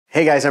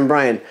Hey guys, I'm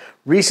Brian.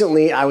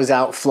 Recently I was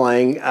out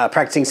flying,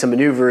 practicing some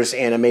maneuvers,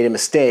 and I made a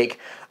mistake.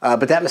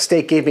 But that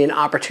mistake gave me an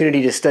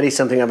opportunity to study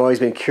something I've always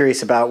been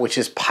curious about, which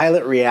is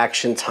pilot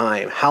reaction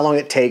time. How long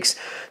it takes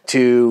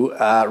to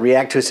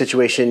react to a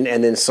situation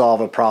and then solve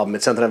a problem.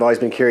 It's something I've always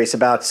been curious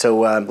about,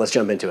 so let's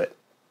jump into it.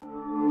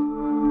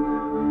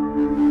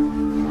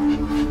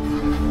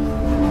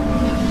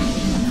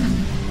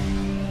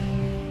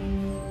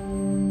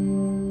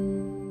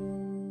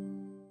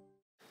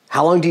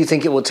 How long do you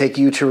think it will take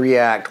you to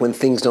react when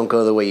things don't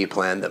go the way you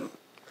planned them?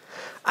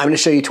 I'm going to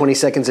show you 20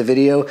 seconds of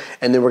video,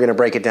 and then we're going to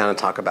break it down and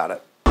talk about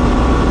it.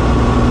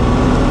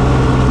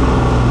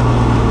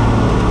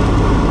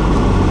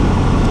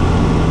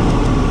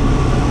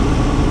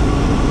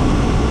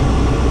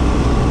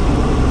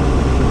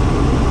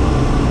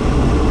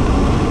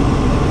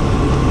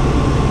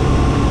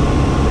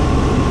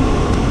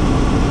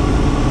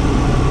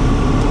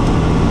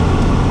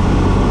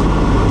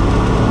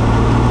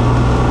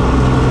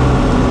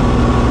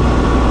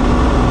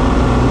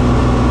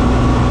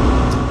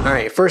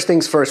 First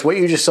things first, what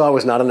you just saw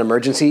was not an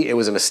emergency, it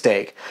was a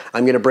mistake.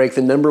 I'm going to break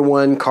the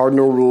 #1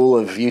 cardinal rule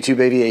of YouTube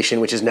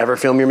aviation, which is never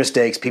film your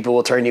mistakes. People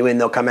will turn you in,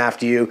 they'll come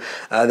after you,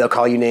 they'll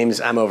call you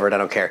names. I'm over it, I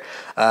don't care.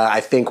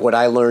 I think what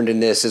I learned in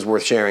this is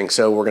worth sharing,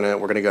 so we're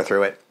gonna go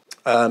through it.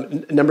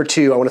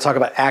 #2, I want to talk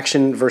about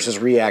action versus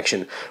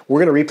reaction.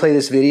 We're going to replay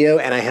this video,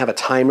 and I have a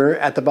timer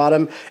at the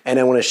bottom, and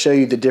I want to show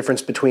you the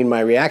difference between my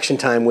reaction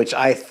time, which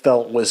I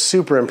felt was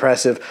super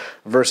impressive,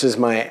 versus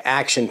my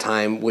action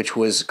time, which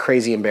was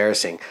crazy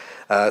embarrassing.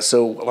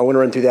 So I want to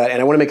run through that, and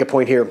I want to make a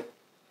point here.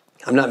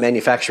 I'm not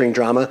manufacturing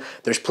drama.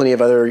 There's plenty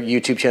of other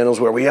YouTube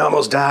channels where we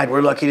almost died,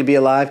 we're lucky to be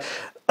alive.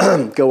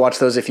 Go watch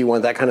those if you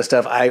want that kind of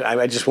stuff.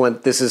 I just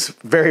want, this is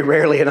very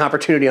rarely an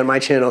opportunity on my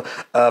channel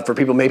for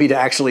people maybe to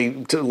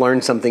actually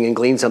learn something and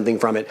glean something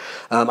from it.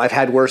 I've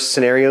had worse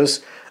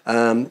scenarios.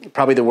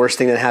 Probably the worst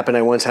thing that happened,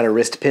 I once had a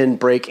wrist pin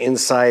break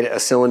inside a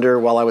cylinder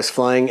while I was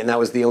flying, and that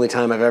was the only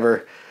time I've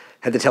ever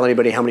had to tell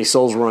anybody how many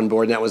souls were on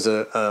board, and that was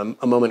a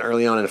moment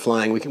early on in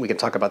flying. We can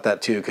talk about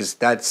that too, because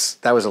that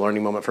was a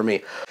learning moment for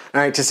me. All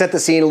right, to set the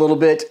scene a little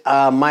bit,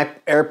 my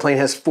airplane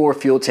has 4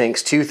 fuel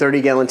tanks, 2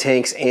 30-gallon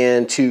tanks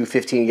and 2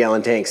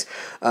 15-gallon tanks.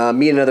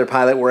 Me and another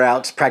pilot were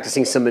out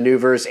practicing some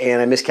maneuvers,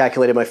 and I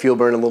miscalculated my fuel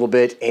burn a little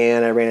bit,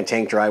 and I ran a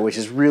tank dry, which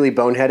is really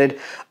boneheaded,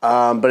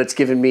 but it's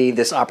given me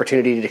this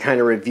opportunity to kind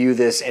of review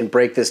this and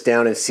break this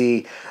down and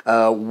see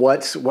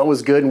what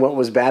was good and what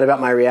was bad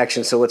about my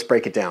reaction, so let's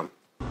break it down.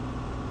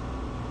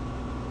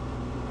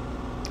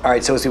 All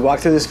right, so as we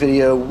walk through this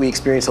video, we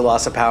experience a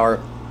loss of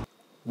power.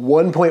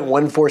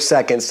 1.14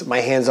 seconds, my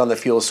hand's on the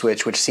fuel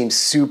switch, which seems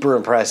super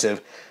impressive,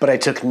 but I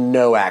took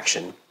no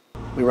action.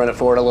 We run it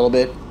forward a little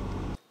bit.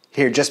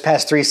 Here, just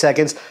past 3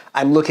 seconds,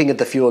 I'm looking at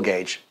the fuel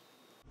gauge.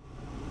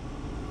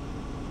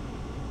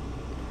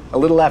 A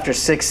little after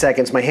 6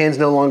 seconds, my hand's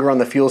no longer on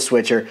the fuel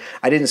switcher.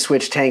 I didn't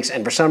switch tanks,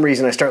 and for some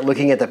reason I start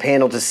looking at the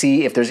panel to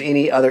see if there's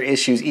any other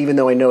issues, even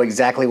though I know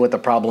exactly what the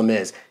problem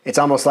is. It's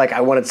almost like I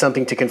wanted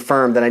something to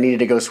confirm that I needed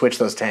to go switch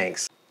those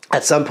tanks.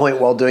 At some point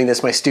while doing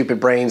this, my stupid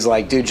brain's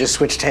like, dude, just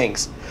switch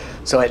tanks.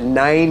 So at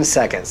 9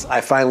 seconds, I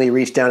finally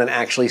reached down and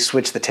actually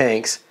switched the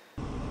tanks.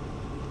 And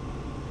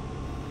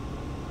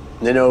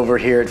then over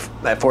here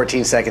at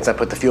 14 seconds, I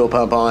put the fuel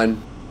pump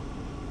on.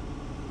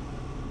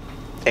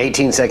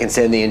 18 seconds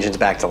in, the engine's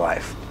back to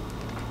life.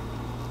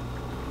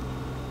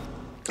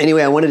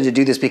 Anyway, I wanted to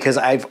do this because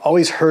I've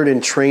always heard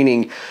in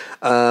training,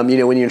 when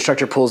your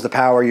instructor pulls the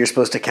power, you're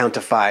supposed to count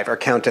to 5 or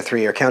count to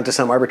 3 or count to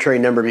some arbitrary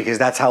number, because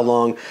that's how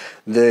long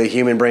the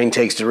human brain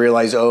takes to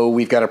realize, oh,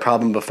 we've got a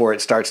problem before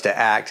it starts to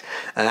act.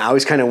 I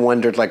always kind of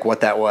wondered like what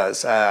that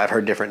was. I've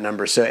heard different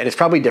numbers, and it's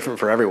probably different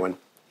for everyone.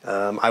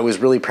 I was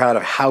really proud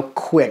of how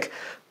quick,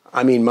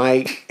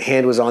 my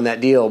hand was on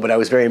that deal, but I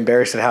was very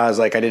embarrassed at how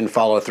I didn't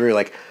follow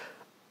through.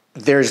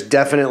 There's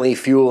definitely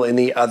fuel in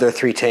the other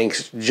 3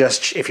 tanks,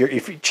 just if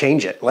you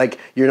change it.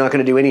 You're not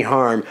going to do any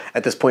harm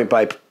at this point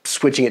by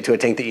switching it to a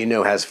tank that you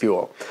know has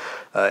fuel.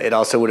 It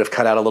also would have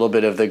cut out a little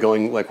bit of the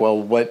going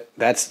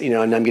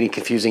and I'm getting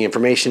confusing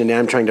information, and now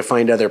I'm trying to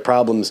find other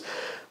problems.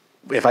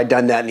 If I'd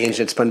done that and the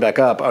engine had spun back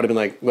up, I would have been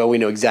like, well, we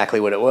know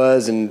exactly what it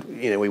was, and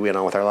we went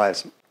on with our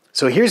lives.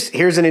 So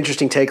here's an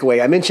interesting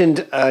takeaway. I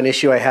mentioned an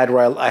issue I had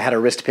where I had a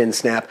wrist pin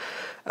snap.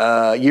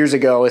 Years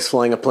ago, I was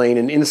flying a plane,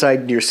 and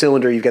inside your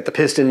cylinder, you've got the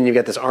piston, and you've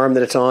got this arm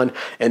that it's on,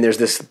 and there's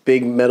this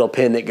big metal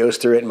pin that goes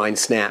through it, and mine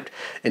snapped.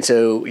 And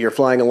so you're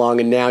flying along,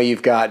 and now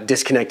you've got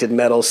disconnected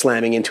metal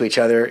slamming into each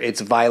other.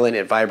 It's violent,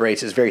 it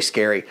vibrates, it's very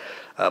scary.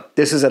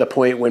 This is at a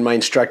point when my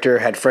instructor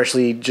had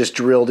freshly just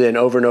drilled in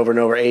over and over and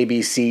over A,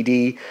 B, C,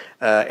 D,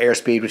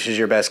 airspeed, which is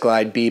your best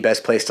glide, B,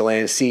 best place to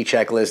land, C,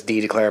 checklist, D,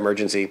 declare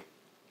emergency.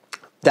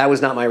 That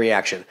was not my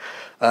reaction.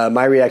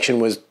 My reaction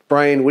was,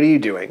 Brian, what are you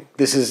doing?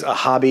 This is a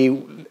hobby.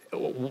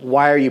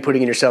 Why are you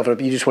putting yourself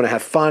up? You just want to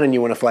have fun and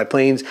you want to fly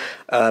planes.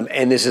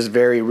 And this is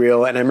very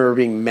real. And I remember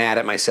being mad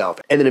at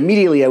myself. And then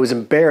immediately I was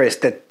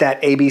embarrassed that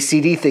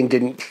ABCD thing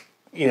didn't,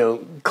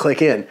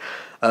 click in.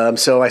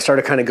 So I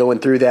started kind of going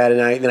through that, and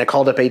then I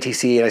called up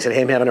ATC and I said,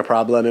 hey, I'm having a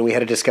problem. And we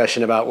had a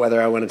discussion about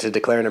whether I wanted to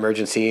declare an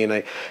emergency, and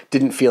I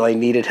didn't feel I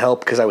needed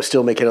help because I was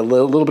still making a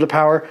little bit of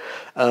power.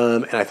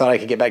 And I thought I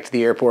could get back to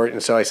the airport.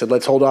 And so I said,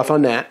 let's hold off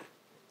on that.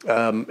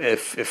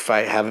 If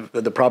I have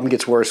the problem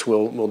gets worse,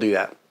 we'll do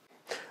that.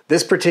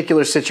 This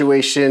particular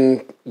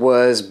situation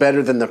was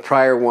better than the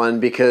prior one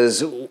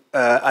because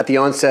at the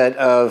onset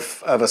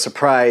of a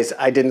surprise,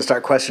 I didn't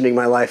start questioning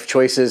my life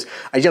choices.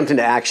 I jumped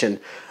into action.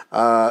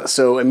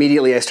 So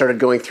immediately I started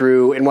going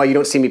through, and while you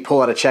don't see me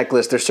pull out a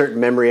checklist, there's certain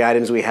memory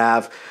items we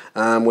have.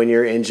 When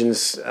your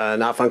engine's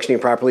not functioning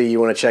properly, you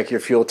want to check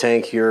your fuel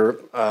tank, your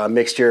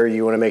mixture.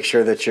 You want to make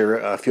sure that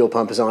your fuel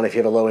pump is on if you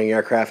have a low-wing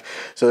aircraft.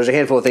 So there's a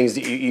handful of things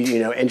that you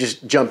know, and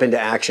just jump into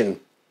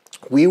action.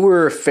 We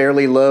were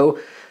fairly low.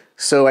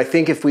 So I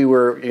think if we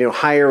were,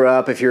 higher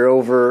up, if you're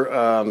over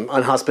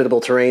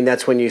unhospitable terrain,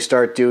 that's when you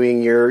start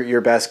doing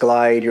your best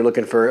glide. You're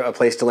looking for a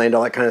place to land,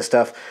 all that kind of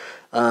stuff.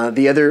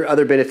 The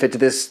other benefit to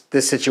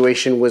this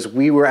situation was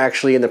we were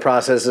actually in the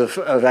process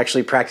of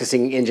actually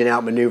practicing engine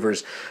out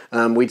maneuvers.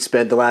 We'd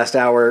spent the last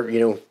hour,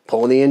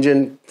 pulling the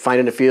engine,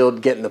 finding a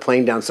field, getting the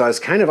plane down. So I was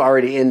kind of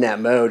already in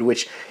that mode,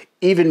 which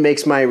even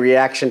makes my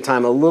reaction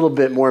time a little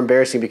bit more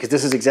embarrassing because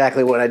this is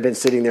exactly what I'd been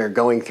sitting there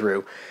going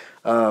through.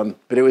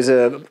 But it was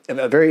a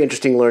very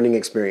interesting learning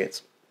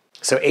experience.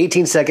 So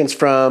 18 seconds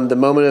from the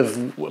moment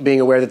of being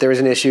aware that there was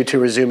an issue to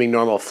resuming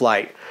normal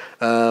flight.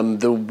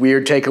 The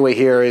weird takeaway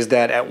here is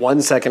that at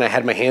 1 second I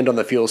had my hand on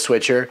the fuel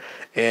switcher,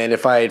 and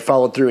if I had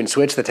followed through and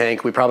switched the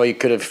tank, we probably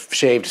could have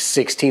shaved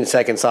 16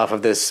 seconds off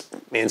of this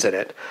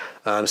incident.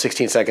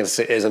 16 seconds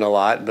isn't a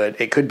lot, but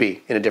it could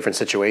be in a different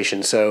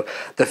situation. So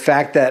the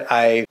fact that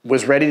I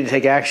was ready to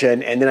take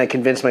action and then I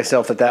convinced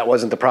myself that that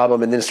wasn't the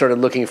problem and then started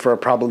looking for a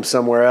problem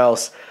somewhere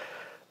else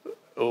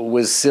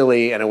was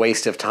silly and a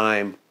waste of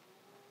time.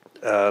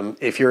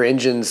 If your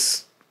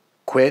engine's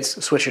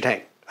quits, switch your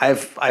tank. I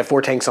have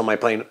 4 tanks on my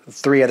plane.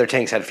 3 other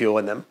tanks had fuel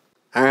in them.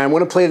 All right, I'm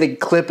going to play the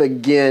clip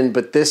again,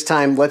 but this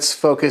time let's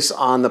focus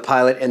on the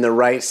pilot in the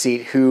right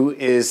seat who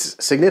is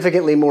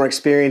significantly more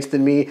experienced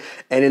than me,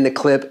 and in the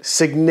clip,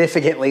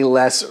 significantly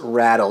less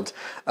rattled.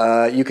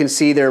 You can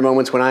see there are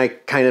moments when I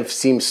kind of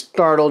seem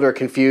startled or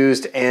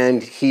confused,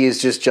 and he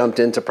has just jumped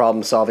into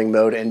problem-solving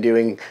mode and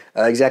doing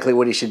exactly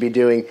what he should be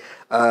doing.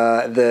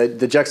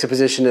 The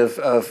juxtaposition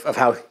of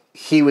how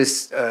he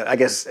was, I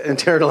guess,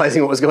 internalizing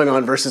what was going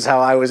on versus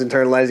how I was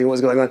internalizing what was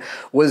going on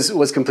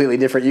was completely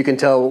different. You can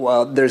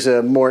tell there's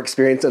a more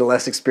experienced and a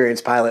less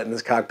experienced pilot in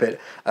this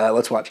cockpit.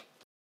 Let's watch.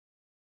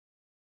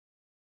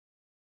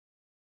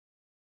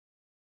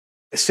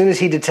 As soon as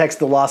he detects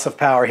the loss of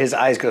power, his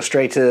eyes go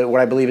straight to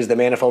what I believe is the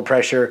manifold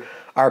pressure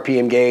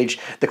RPM gauge.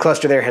 The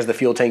cluster there has the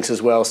fuel tanks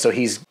as well, so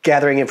he's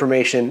gathering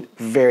information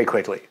very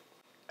quickly.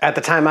 At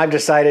the time, I've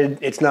decided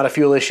it's not a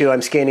fuel issue.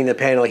 I'm scanning the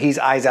panel. He's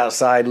eyes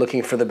outside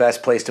looking for the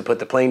best place to put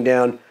the plane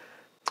down.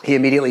 He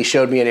immediately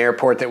showed me an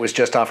airport that was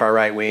just off our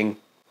right wing.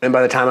 And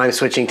by the time I'm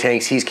switching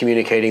tanks, he's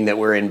communicating that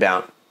we're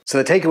inbound.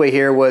 So the takeaway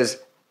here was,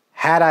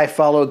 had I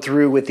followed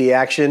through with the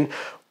action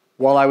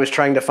while I was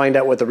trying to find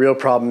out what the real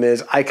problem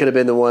is, I could have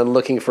been the one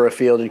looking for a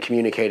field and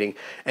communicating.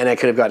 And I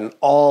could have gotten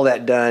all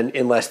that done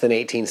in less than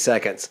 18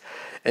 seconds.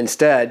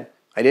 Instead,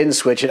 I didn't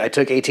switch it. I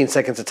took 18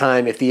 seconds of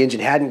time. If the engine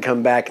hadn't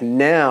come back,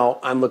 now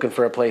I'm looking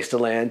for a place to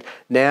land.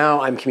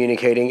 Now I'm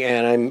communicating,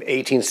 and I'm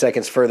 18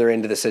 seconds further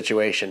into the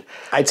situation.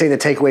 I'd say the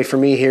takeaway for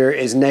me here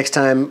is next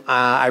time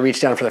I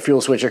reach down for the fuel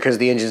switcher because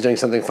the engine's doing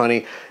something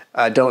funny,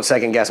 don't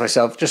second guess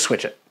myself. Just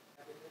switch it.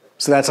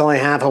 So that's all I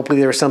have. Hopefully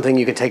there was something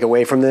you can take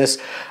away from this.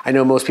 I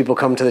know most people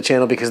come to the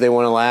channel because they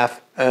want to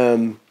laugh.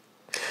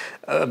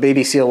 A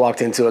baby seal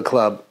walked into a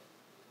club.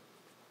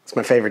 It's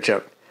my favorite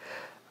joke.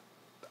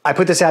 I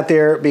put this out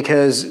there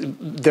because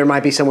there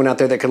might be someone out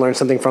there that can learn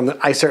something from it.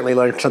 I certainly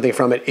learned something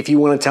from it. If you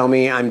want to tell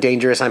me I'm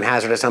dangerous, I'm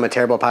hazardous, I'm a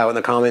terrible pilot in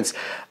the comments,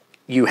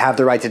 you have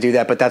the right to do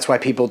that, but that's why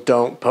people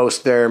don't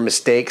post their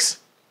mistakes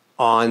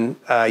on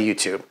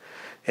YouTube.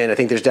 And I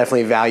think there's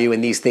definitely value in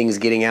these things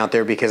getting out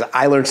there because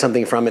I learned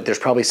something from it. There's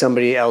probably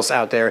somebody else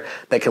out there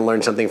that can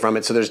learn something from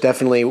it. So there's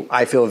definitely,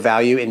 I feel,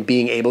 value in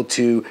being able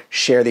to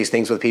share these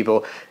things with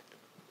people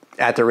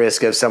at the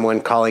risk of someone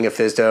calling a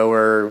FSDO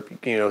or,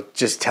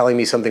 just telling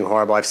me something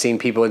horrible. I've seen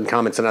people in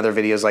comments on other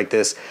videos like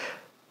this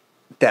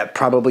that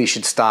probably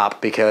should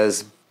stop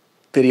because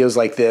videos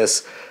like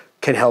this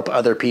can help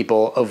other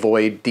people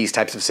avoid these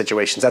types of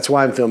situations. That's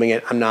why I'm filming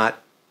it. I'm not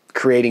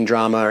creating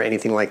drama or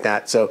anything like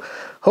that. So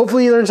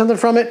hopefully you learned something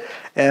from it.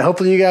 And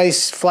hopefully you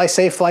guys fly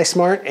safe, fly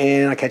smart,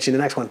 and I'll catch you in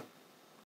the next one.